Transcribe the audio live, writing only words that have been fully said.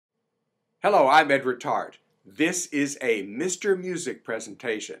Hello, I'm Edward Tarte. This is a Mr. Music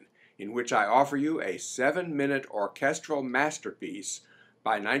presentation in which I offer you a 7-minute orchestral masterpiece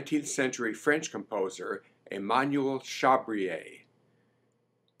by 19th century French composer Emmanuel Chabrier.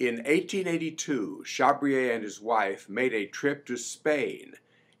 In 1882, Chabrier and his wife made a trip to Spain,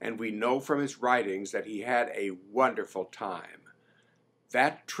 and we know from his writings that he had a wonderful time.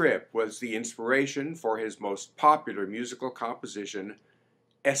 That trip was the inspiration for his most popular musical composition,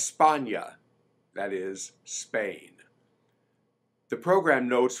 Espana, that is, Spain. The program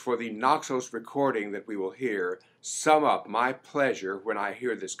notes for the Naxos recording that we will hear sum up my pleasure when I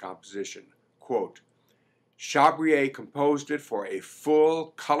hear this composition. Quote, Chabrier composed it for a full,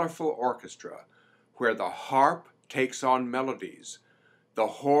 colorful orchestra where the harp takes on melodies, the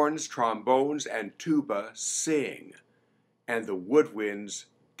horns, trombones, and tuba sing, and the woodwinds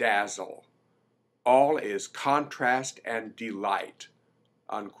dazzle. All is contrast and delight.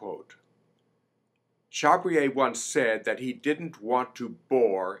 Unquote. Chabrier once said that he didn't want to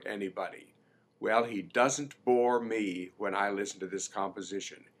bore anybody. Well, he doesn't bore me when I listen to this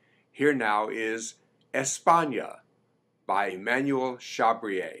composition. Here now is Espana by Emmanuel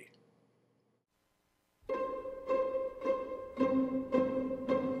Chabrier.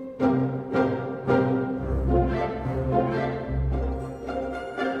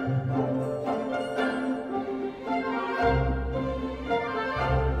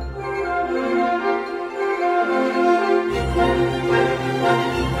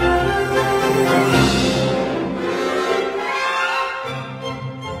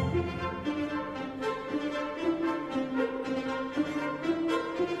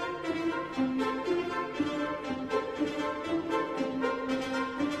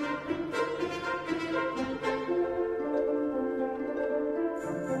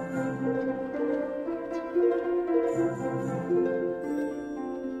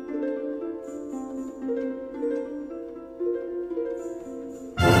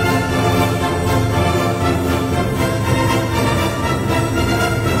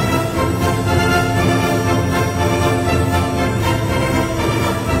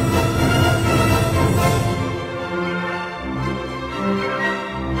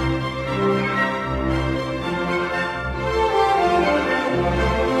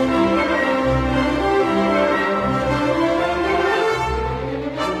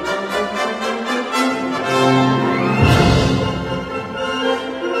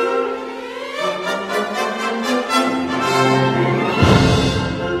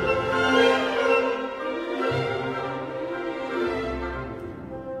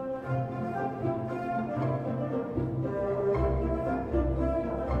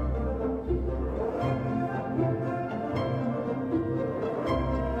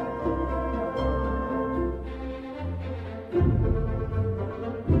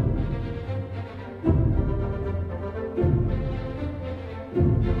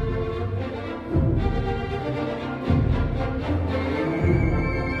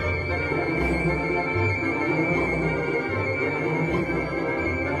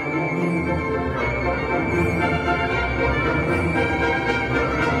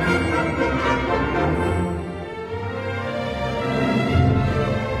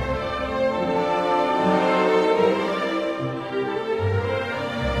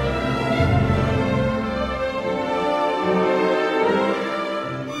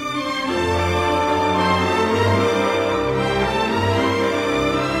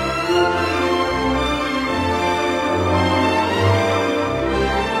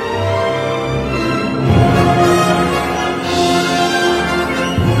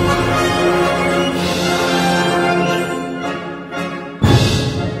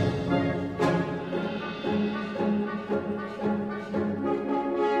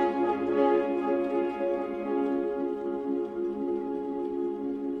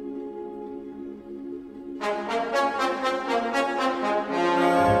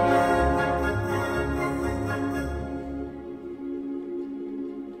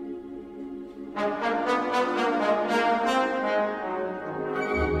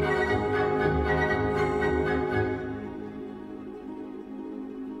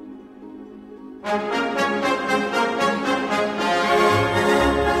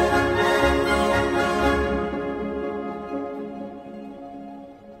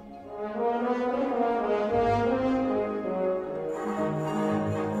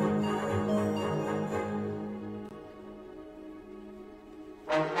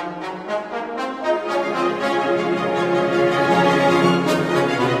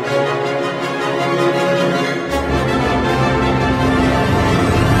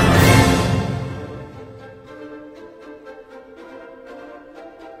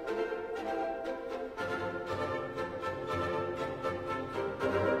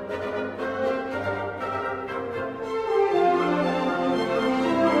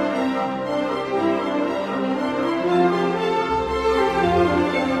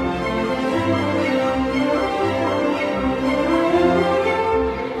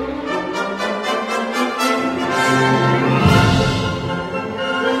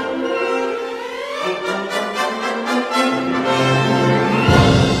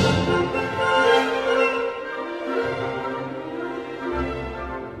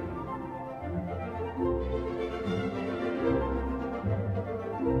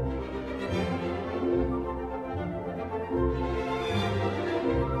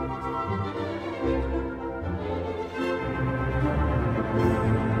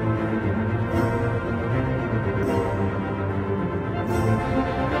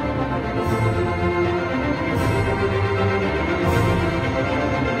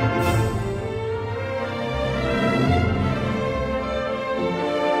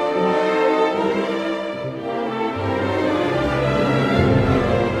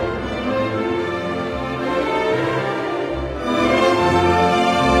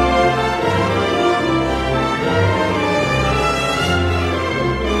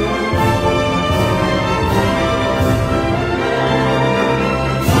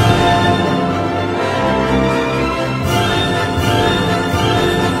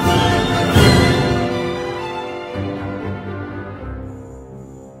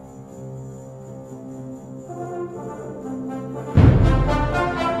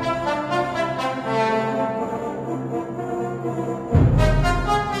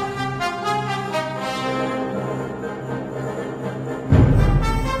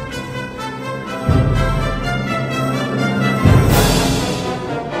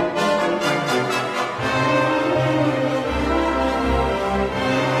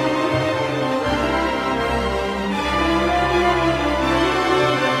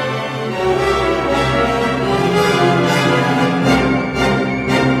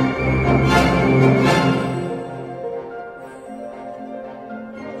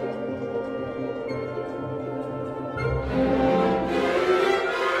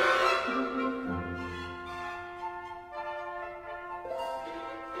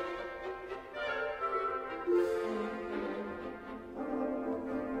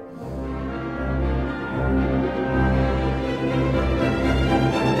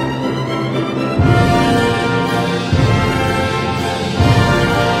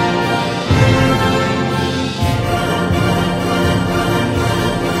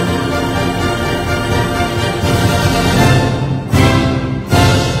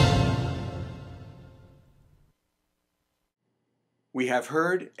 We have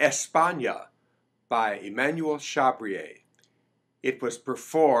heard Espana by Mr. Chabrier. It was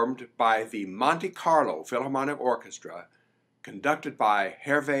performed by the Monte Carlo Philharmonic Orchestra, conducted by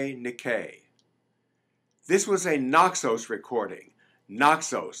Hervé Niquet. This was a Naxos recording.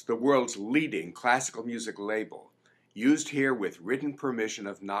 Naxos, the world's leading classical music label, used here with written permission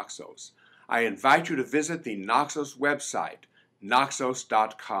of Naxos. I invite you to visit the Naxos website,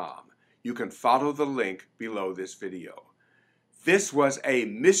 naxos.com. You can follow the link below this video. This was a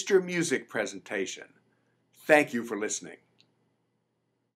Mr. Music presentation. Thank you for listening.